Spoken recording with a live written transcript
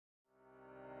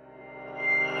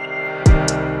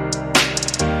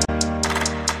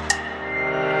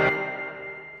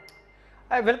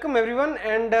I welcome everyone,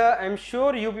 and I'm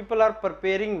sure you people are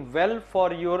preparing well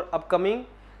for your upcoming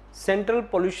Central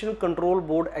Pollution Control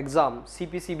Board exam,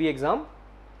 CPCB exam.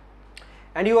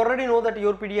 And you already know that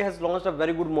YourPedia has launched a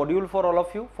very good module for all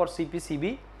of you for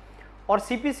CPCB. और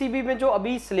CPCB में जो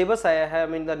अभी syllabus आया है, I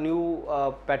mean the new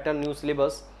pattern, new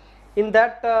syllabus, in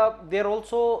that they are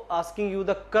also asking you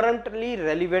the currently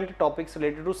relevant topics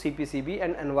related to CPCB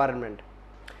and environment.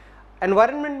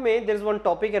 Environment में there is one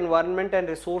topic, environment and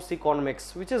resource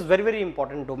economics, which is very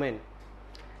important domain.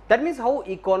 That means how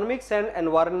economics and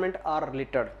environment are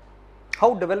related,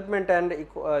 how development and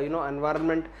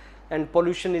environment and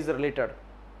pollution is related.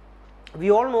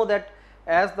 We all know that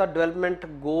as the development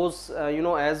goes,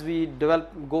 as we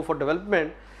go for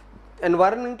development,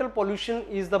 environmental pollution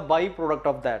is the byproduct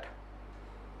of that.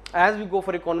 As we go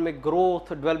for economic growth,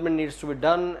 development needs to be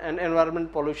done and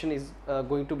environment pollution is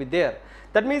going to be there.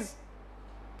 That means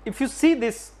if you see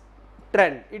this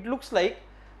trend, it looks like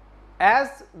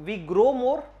as we grow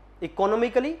more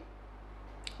economically,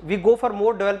 we go for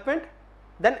more development,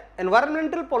 then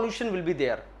environmental pollution will be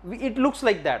there. It looks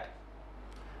like that.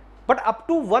 But up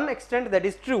to one extent that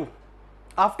is true.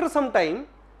 After some time,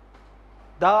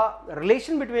 the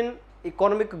relation between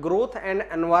economic growth and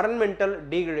environmental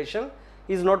degradation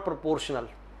is not proportional.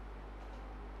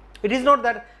 It is not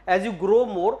that as you grow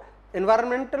more,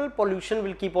 environmental pollution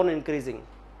will keep on increasing.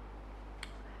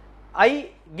 I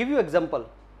give you example.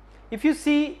 If you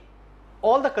see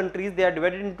all the countries, they are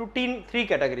divided into three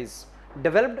categories: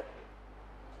 developed,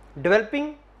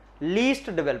 developing, least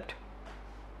developed.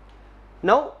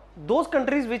 Now those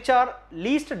countries which are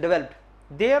least developed,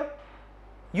 there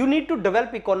you need to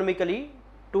develop economically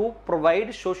to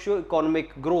provide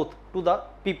socio-economic growth to the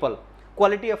people,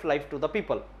 quality of life to the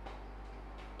people.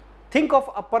 Think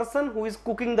of a person who is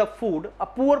cooking the food, a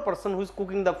poor person who is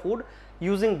cooking the food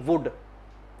using wood.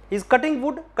 He is cutting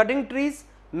wood, cutting trees,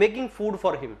 making food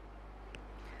for him.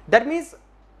 That means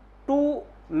to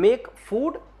make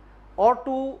food or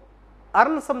to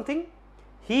earn something,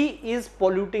 he is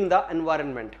polluting the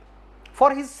environment.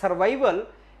 For his survival,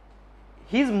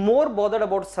 he is more bothered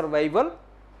about survival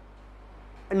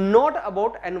and not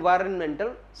about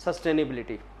environmental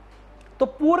sustainability. तो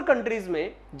poor countries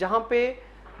में जहाँ पे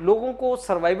लोगों को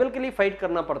survival के लिए fight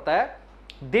करना पड़ता है,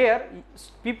 there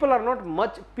people are not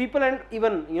much, people and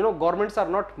even governments are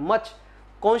not much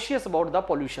conscious about the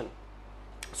pollution.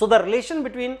 So the relation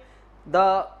between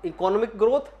the economic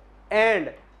growth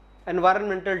and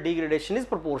environmental degradation is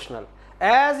proportional.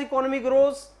 As economy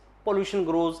grows, pollution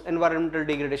grows, environmental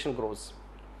degradation grows.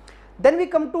 Then we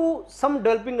come to some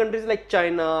developing countries like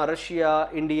China, Russia,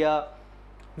 India,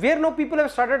 where now people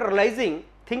have started realizing,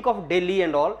 think of Delhi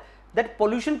and all, that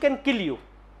pollution can kill you.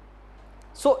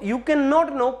 So you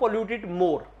cannot now pollute it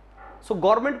more. So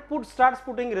government starts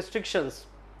putting restrictions.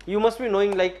 You must be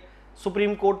knowing, like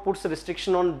Supreme Court puts a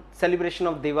restriction on celebration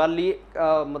of Diwali,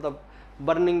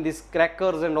 burning these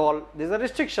crackers and all. There is a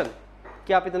restriction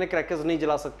कि आप इतने crackers नहीं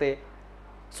जला सकते.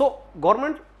 So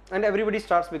government and everybody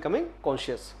starts becoming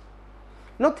conscious.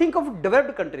 Now think of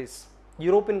developed countries,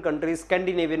 European countries,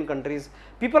 Scandinavian countries.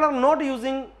 People are not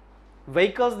using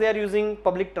vehicles, they are using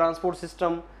public transport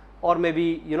system, or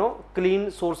maybe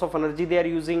clean source of energy they are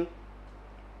using.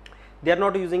 They are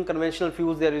not using conventional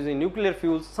fuels, they are using nuclear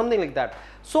fuels, something like that.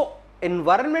 So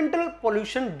environmental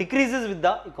pollution decreases with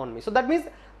the economy. So that means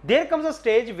there comes a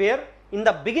stage where in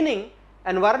the beginning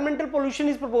environmental pollution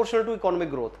is proportional to economic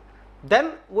growth.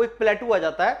 Then वो एक plateau आ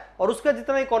जाता है और उसका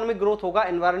जितना economic growth होगा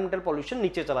environmental pollution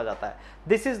नीचे चला जाता है.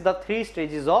 This is the three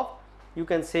stages of, you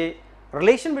can say,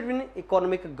 relation between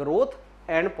economic growth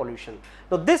and pollution.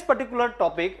 Now this particular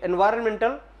topic,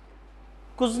 environmental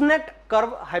Kuznets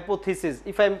Curve hypothesis,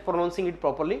 if I am pronouncing it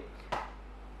properly,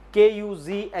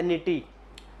 K-U-Z-N-E-T.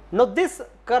 Now this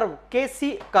curve,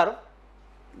 KC curve,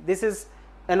 this is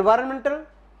environmental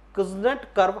Kuznets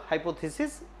Curve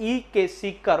hypothesis,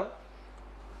 EKC curve.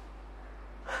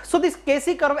 So this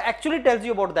KC curve actually tells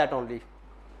you about that only.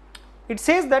 It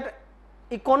says that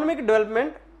economic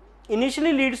development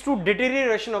initially leads to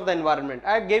deterioration of the environment.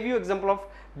 I gave you example of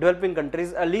developing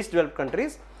countries, least developed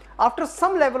countries. After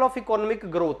some level of economic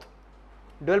growth,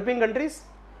 developing countries,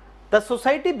 the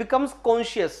society becomes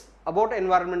conscious about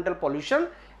environmental pollution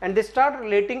and they start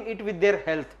relating it with their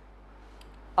health.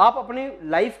 आप अपनी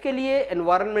life के लिए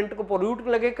environment को pollute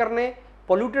लगे करने,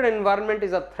 polluted environment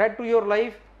is a threat to your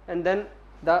life, and then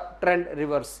the trend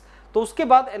reverse. तो उसके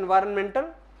बाद environmental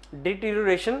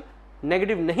deterioration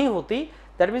negative नहीं होती.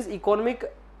 That means economic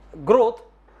growth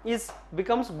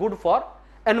becomes good for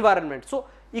environment. So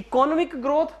economic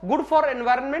growth good for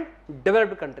environment,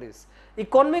 developed countries.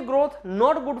 Economic growth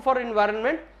not good for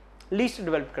environment, least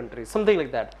developed countries, something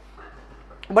like that.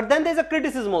 But then there is a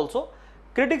criticism also.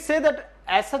 Critics say that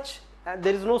as such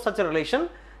there is no such a relation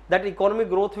that economic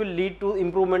growth will lead to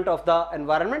improvement of the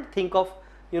environment. Think of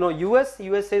US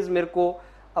says मेरे को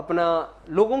अपना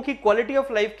लोगों की quality of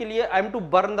life के लिए I am to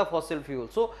burn the fossil fuel.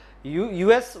 So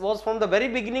US was from the very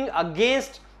beginning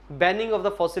against banning of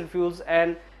the fossil fuels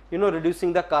and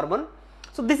reducing the carbon.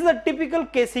 So this is a typical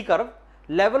KC curve,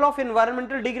 level of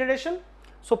environmental degradation.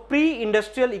 So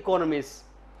pre-industrial economies.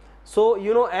 So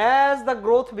as the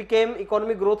growth became,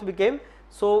 economic growth became,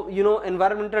 so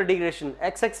environmental degradation.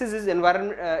 X-axis is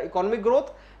economic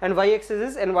growth and Y-axis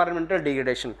is environmental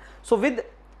degradation. So with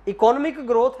economic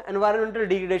growth, environmental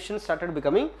degradation started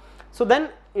becoming. So then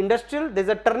industrial, there is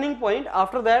a turning point.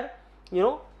 After that,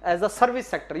 as the service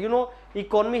sector,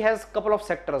 economy has couple of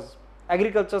sectors: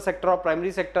 agriculture sector or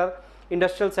primary sector,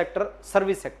 industrial sector,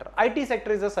 service sector. IT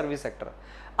sector is a service sector.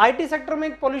 IT sector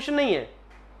में pollution नहीं है,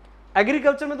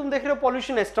 agriculture में तुम देख रहे हो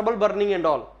pollution है, stubble burning and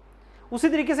all. उसी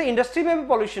तरीके से इंडस्ट्री में भी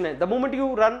पॉल्यूशन है. The moment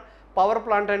you run power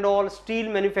plant and all, steel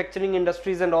manufacturing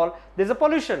industries and all, there is a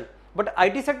pollution. But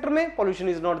IT sector में pollution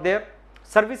is not there,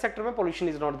 service sector में pollution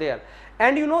is not there.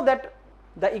 And you know that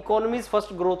the economies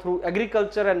first grow through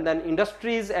agriculture and then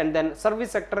industries and then service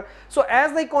sector. So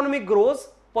as the economy grows,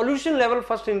 pollution level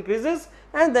first increases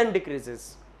and then decreases.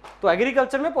 तो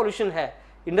agriculture में pollution है,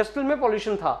 industrial में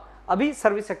pollution था, अभी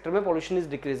service sector में pollution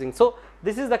is decreasing. So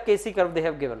this is the KC curve they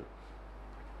have given.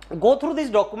 Go through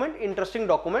this document, interesting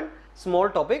document, small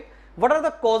topic. What are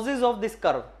the causes of this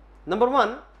curve? Number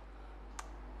one,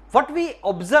 what we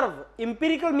observe,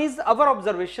 empirical means our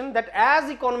observation that as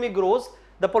economy grows,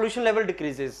 the pollution level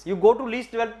decreases. You go to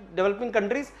least developing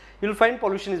countries, you will find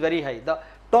pollution is very high. The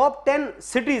top 10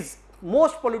 cities,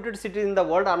 most polluted cities in the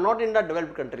world are not in the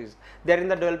developed countries. They are in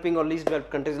the developing or least developed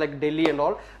countries like Delhi and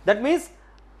all. That means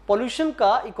pollution का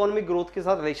economic growth के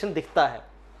साथ relation दिखता है.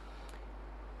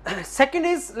 Second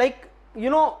is like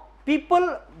people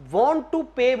want to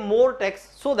pay more tax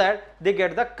so that they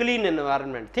get the clean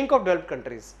environment. Think of developed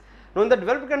countries. Now in the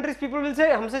developed countries people will say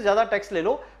हमसे ज़्यादा tax ले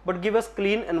लो but give us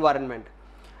clean environment.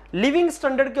 Living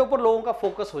standard के ऊपर लोगों का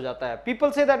focus हो जाता है.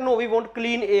 People say that no we want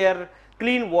clean air,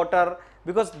 clean water,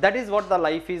 because that is what the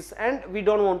life is and we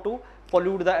don't want to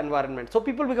pollute the environment. So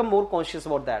people become more conscious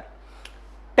about that.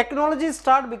 Technologies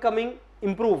start becoming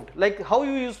improved, like how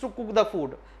you used to cook the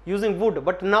food using wood,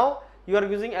 but now you are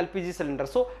using LPG cylinder.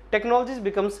 So technologies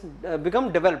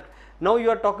become developed. Now you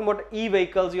are talking about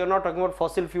e-vehicles, you are not talking about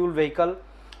fossil fuel vehicle.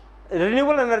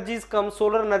 Renewable energies come,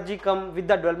 solar energy come. With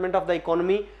the development of the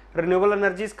economy, renewable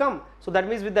energies come. So that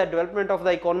means with the development of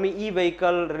the economy,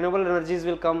 e-vehicle, renewable energies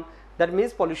will come. That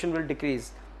means pollution will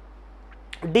decrease.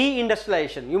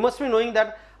 Deindustrialization. You must be knowing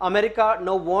that America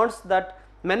now wants that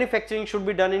manufacturing should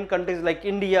be done in countries like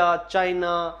India,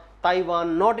 China,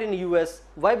 Taiwan, not in US.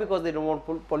 Why? Because they don't want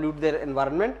to pollute their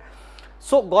environment.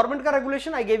 So government ka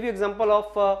regulation, I gave you example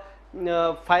of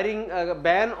firing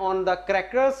ban on the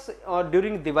crackers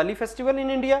during Diwali festival in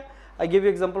India. I gave you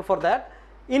example for that.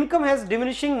 Income has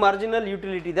diminishing marginal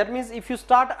utility. That means if you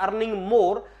start earning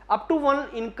more, up to one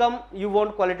income you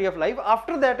want quality of life.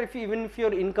 After that, even if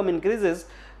your income increases,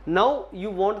 now you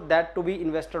want that to be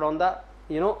invested on the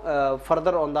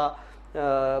further on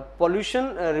the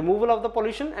pollution, removal of the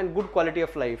pollution and good quality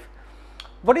of life.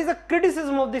 What is the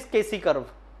criticism of this KC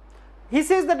curve? He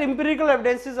says that empirical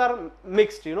evidences are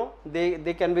mixed,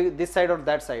 they can be this side or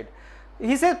that side.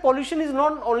 He says pollution is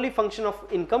not only function of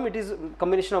income, it is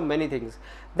combination of many things.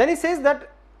 Then he says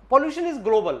that pollution is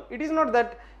global. It is not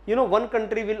that one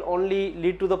country will only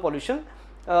lead to the pollution.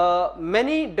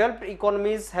 Many developed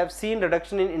economies have seen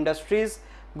reduction in industries,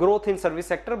 growth in service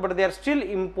sector, but they are still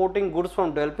importing goods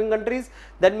from developing countries.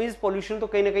 That means pollution to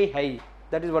kahin na kahin hai.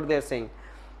 That is what they are saying.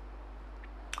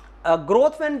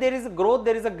 Growth, when there is growth,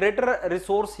 there is a greater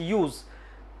resource use,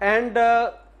 and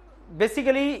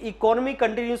basically economy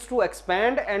continues to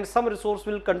expand and some resource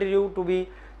will continue to be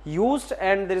used,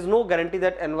 and there is no guarantee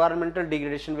that environmental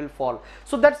degradation will fall.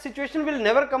 So that situation will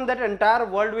never come that entire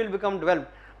world will become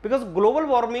developed, because global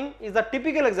warming is a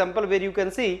typical example where you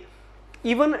can see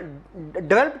even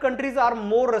developed countries are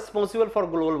more responsible for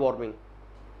global warming.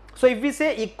 So if we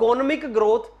say economic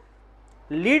growth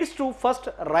leads to first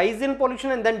rise in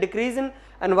pollution and then decrease in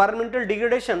environmental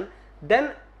degradation,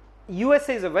 then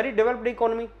USA is a very developed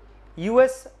economy.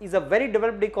 US is a very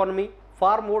developed economy,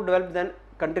 far more developed than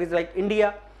countries like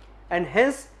India, and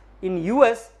hence in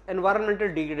US environmental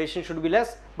degradation should be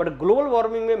less, but global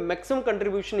warming mein maximum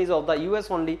contribution is of the US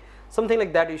only, something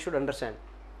like that you should understand.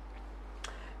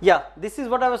 Yeah, this is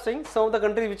what I was saying. Some of the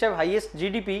countries which have highest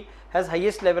GDP has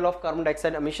highest level of carbon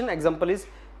dioxide emission. Example is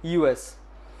US.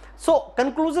 So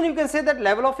conclusion, you can say that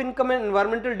level of income and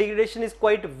environmental degradation is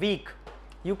quite weak.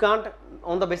 You can't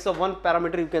on the basis of one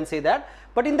parameter you can say that,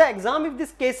 but in the exam if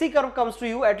this KC curve comes to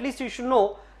you, at least you should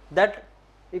know that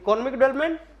economic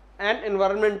development and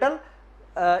environmental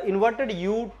inverted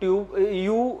U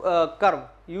curve,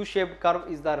 U shaped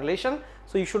curve is the relation.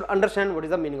 So you should understand what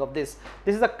is the meaning of this.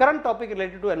 This is the current topic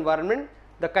related to environment,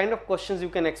 the kind of questions you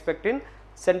can expect in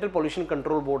Central Pollution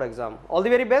Control Board exam. All the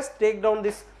very best. Take down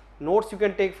this notes you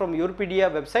can take from YourPedia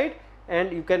website,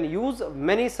 and you can use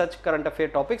many such current affair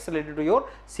topics related to your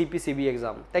CPCB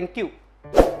exam. Thank you.